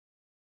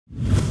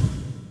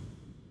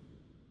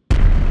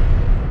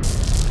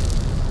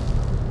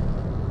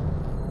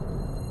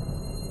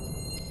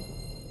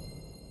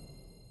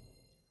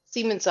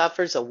Siemens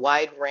offers a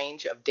wide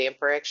range of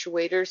damper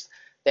actuators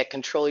that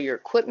control your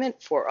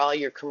equipment for all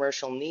your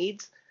commercial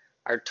needs.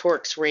 Our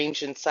torques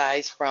range in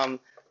size from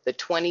the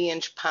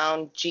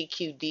 20-inch-pound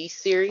GQD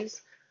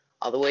series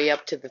all the way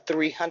up to the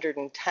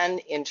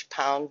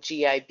 310-inch-pound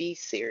GIB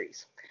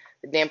series.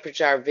 The dampers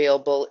are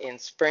available in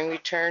spring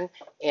return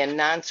and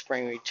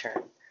non-spring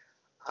return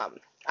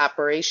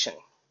operation.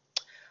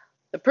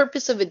 The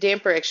purpose of a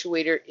damper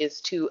actuator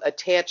is to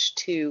attach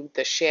to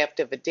the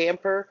shaft of a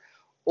damper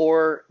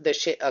or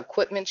the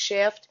equipment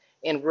shaft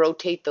and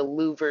rotate the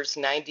louvers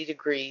 90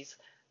 degrees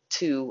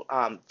to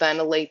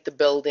ventilate the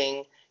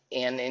building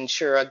and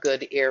ensure a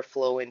good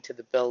airflow into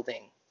the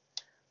building.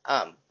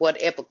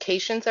 What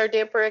applications are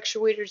damper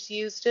actuators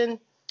used in?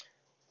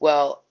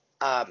 Well,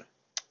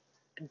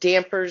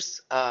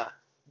 dampers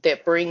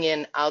that bring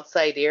in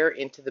outside air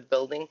into the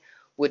building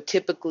would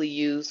typically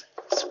use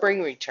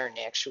spring return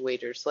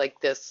actuators like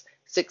this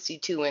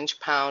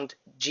 62-inch-pound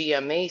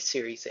GMA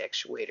series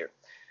actuator.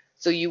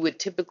 So you would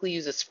typically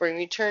use a spring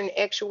return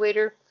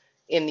actuator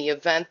in the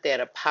event that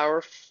a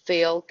power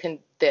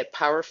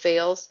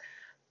fails.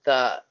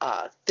 The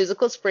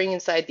physical spring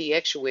inside the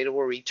actuator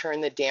will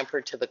return the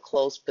damper to the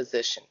closed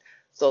position.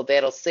 So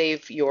that'll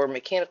save your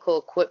mechanical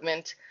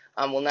equipment,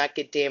 will not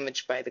get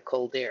damaged by the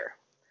cold air.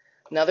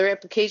 Another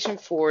application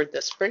for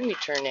the spring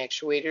return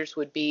actuators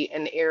would be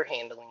an air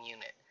handling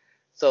unit.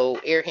 So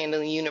air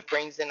handling unit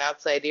brings in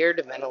outside air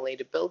to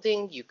ventilate a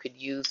building. You could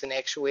use an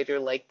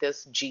actuator like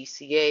this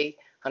GCA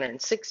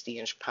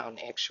 160-inch-pound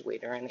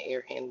actuator in an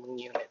air handling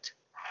unit.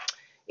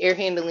 Air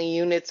handling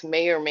units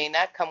may or may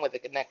not come with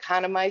an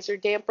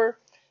economizer damper.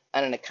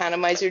 On an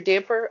economizer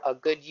damper, a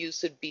good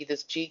use would be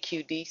this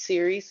GQD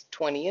series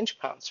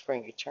 20-inch-pound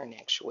spring return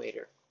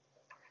actuator.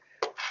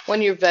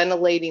 When you're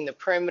ventilating the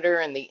perimeter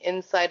and the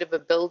inside of a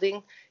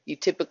building, you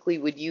typically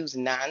would use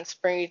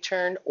non-spring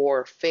return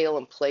or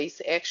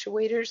fail-in-place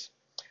actuators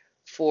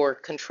for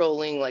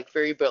controlling like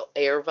variable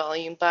air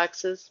volume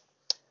boxes.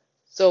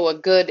 So a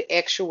good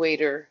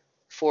actuator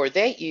for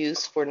that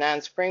use for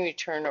non-spring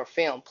return or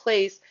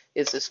fail-in-place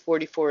is this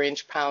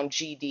 44-inch-pound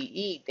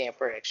GDE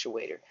damper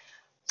actuator.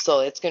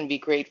 So it's going to be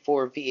great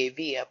for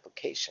VAV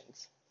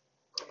applications.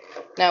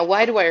 Now,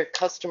 why do our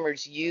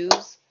customers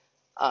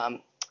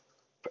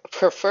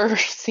prefer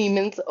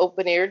Siemens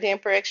open air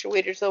damper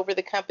actuators over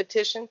the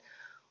competition?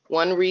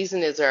 One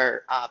reason is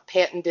our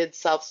patented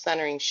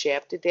self-centering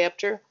shaft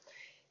adapter.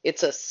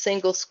 It's a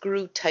single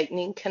screw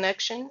tightening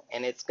connection,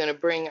 and it's going to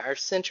bring our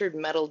sintered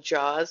metal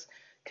jaws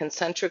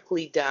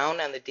concentrically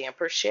down on the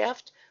damper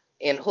shaft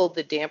and hold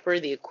the damper,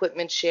 the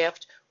equipment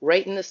shaft,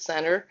 right in the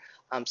center,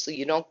 so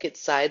you don't get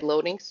side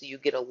loading, so you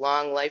get a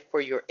long life for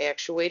your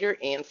actuator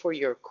and for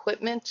your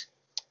equipment.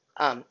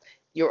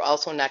 You're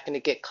also not going to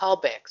get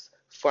callbacks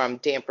from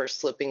dampers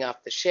slipping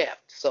off the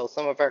shaft. So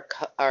some of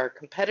our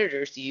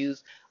competitors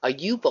use a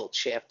U-bolt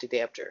shaft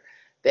adapter.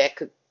 That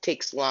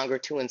takes longer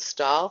to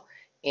install,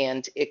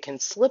 and it can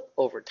slip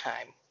over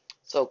time.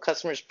 So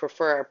customers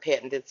prefer our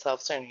patented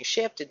self-centering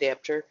shaft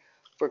adapter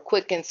for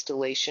quick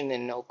installation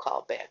and no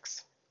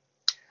callbacks.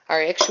 Our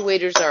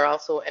actuators are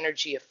also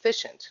energy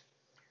efficient.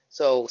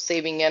 So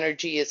saving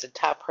energy is a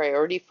top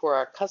priority for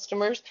our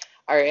customers.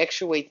 Our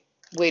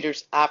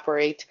actuators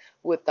operate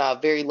with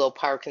very low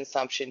power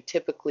consumption,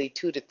 typically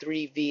 2 to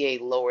 3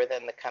 VA lower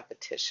than the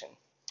competition.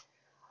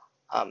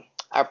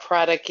 Our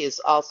product is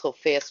also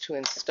fast to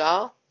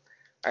install.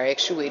 Our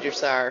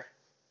actuators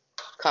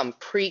come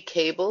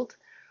pre-cabled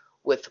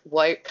with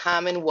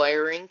common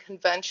wiring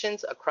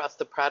conventions across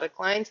the product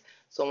lines.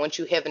 So once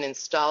you have an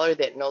installer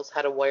that knows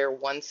how to wire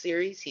one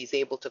series, he's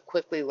able to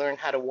quickly learn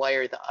how to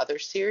wire the other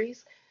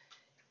series.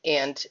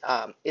 And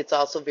it's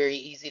also very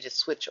easy to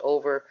switch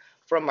over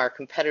from our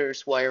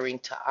competitors' wiring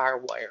to our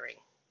wiring.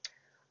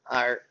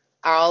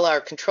 All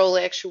our control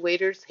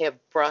actuators have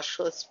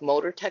brushless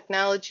motor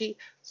technology,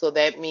 so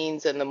that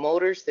means in the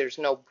motors there's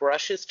no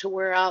brushes to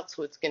wear out,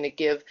 so it's going to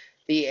give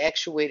the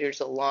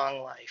actuators a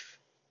long life.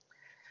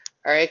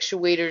 Our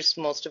actuators,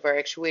 most of our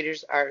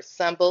actuators are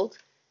assembled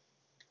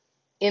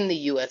in the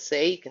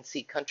USA. You can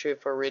see country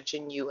of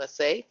origin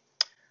USA.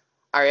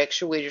 Our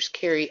actuators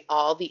carry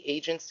all the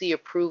agency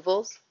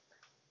approvals,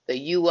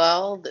 the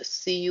UL, the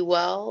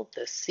CUL,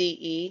 the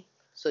CE,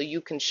 so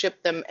you can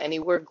ship them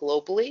anywhere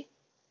globally.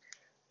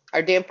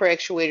 Our damper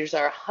actuators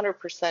are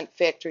 100%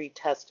 factory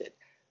tested,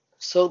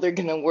 so they're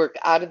going to work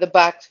out of the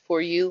box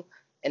for you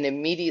and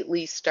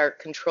immediately start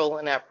control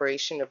and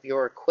operation of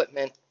your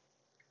equipment.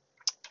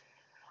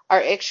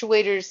 Our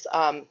actuators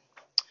all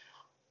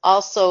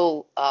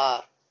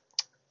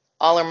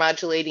our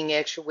modulating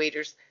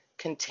actuators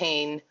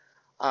contain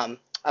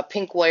a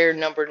pink wire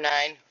number 9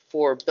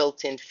 for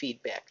built-in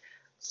feedback.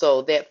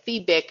 So that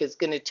feedback is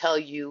going to tell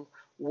you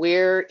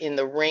where in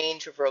the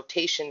range of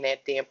rotation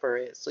that damper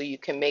is. So you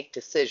can make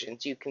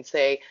decisions. You can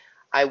say,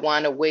 I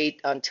want to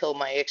wait until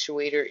my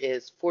actuator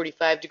is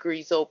 45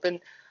 degrees open,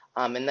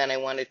 and then I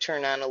want to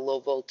turn on a low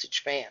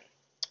voltage fan.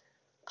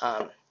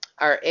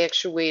 Our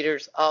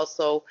actuators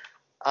also,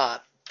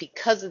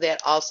 because of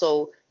that,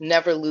 also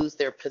never lose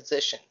their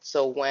position.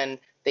 So when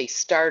they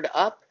start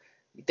up,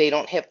 They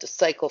don't have to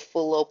cycle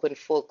full open,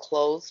 full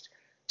closed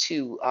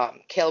to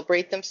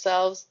calibrate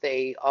themselves.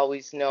 They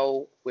always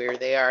know where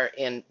they are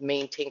and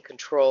maintain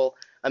control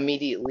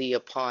immediately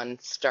upon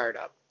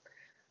startup.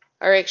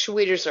 Our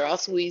actuators are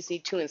also easy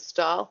to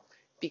install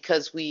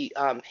because we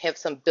have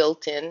some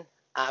built-in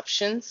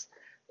options.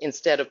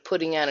 Instead of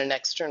putting on an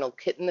external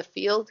kit in the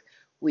field,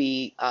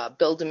 we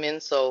build them in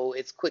so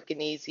it's quick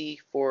and easy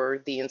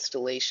for the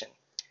installation.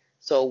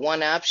 So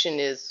one option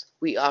is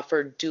we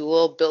offer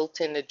dual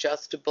built-in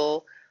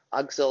adjustable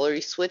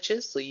auxiliary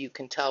switches so you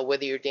can tell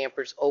whether your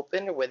damper's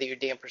open or whether your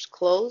damper's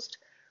closed.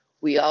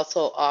 We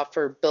also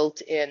offer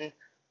built-in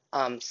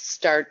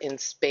start and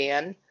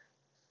span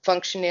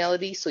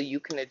functionality so you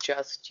can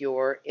adjust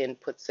your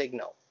input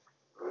signal.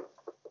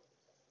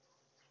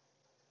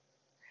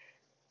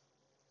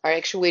 Our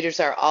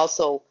actuators are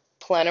also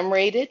Plenum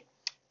Rated.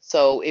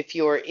 So if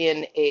you're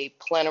in a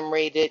Plenum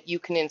Rated, you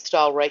can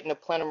install right in a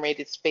Plenum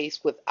Rated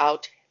space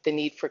without the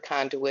need for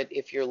conduit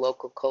if your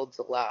local codes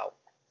allow.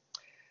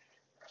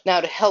 Now,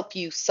 to help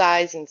you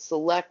size and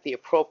select the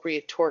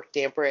appropriate torque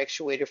damper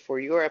actuator for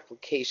your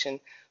application,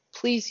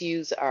 please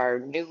use our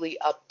newly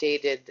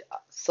updated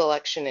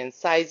selection and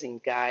sizing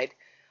guide,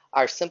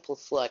 our Simple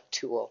Select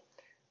tool.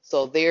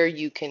 So there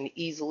you can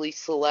easily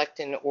select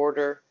and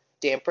order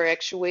damper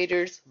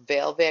actuators,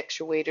 valve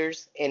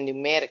actuators, and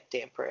pneumatic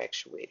damper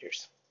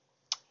actuators.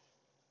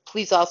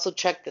 Please also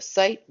check the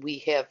site. We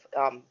have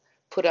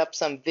put up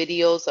some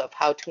videos of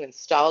how to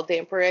install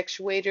damper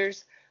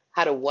actuators,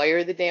 how to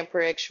wire the damper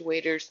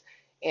actuators,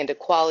 and a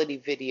quality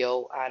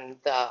video on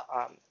the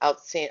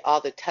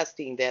all the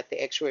testing that the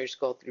actuators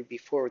go through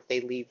before they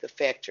leave the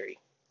factory.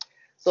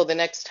 So the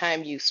next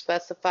time you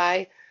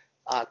specify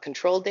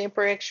control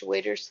damper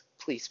actuators,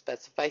 please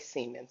specify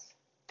Siemens.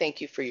 Thank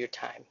you for your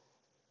time.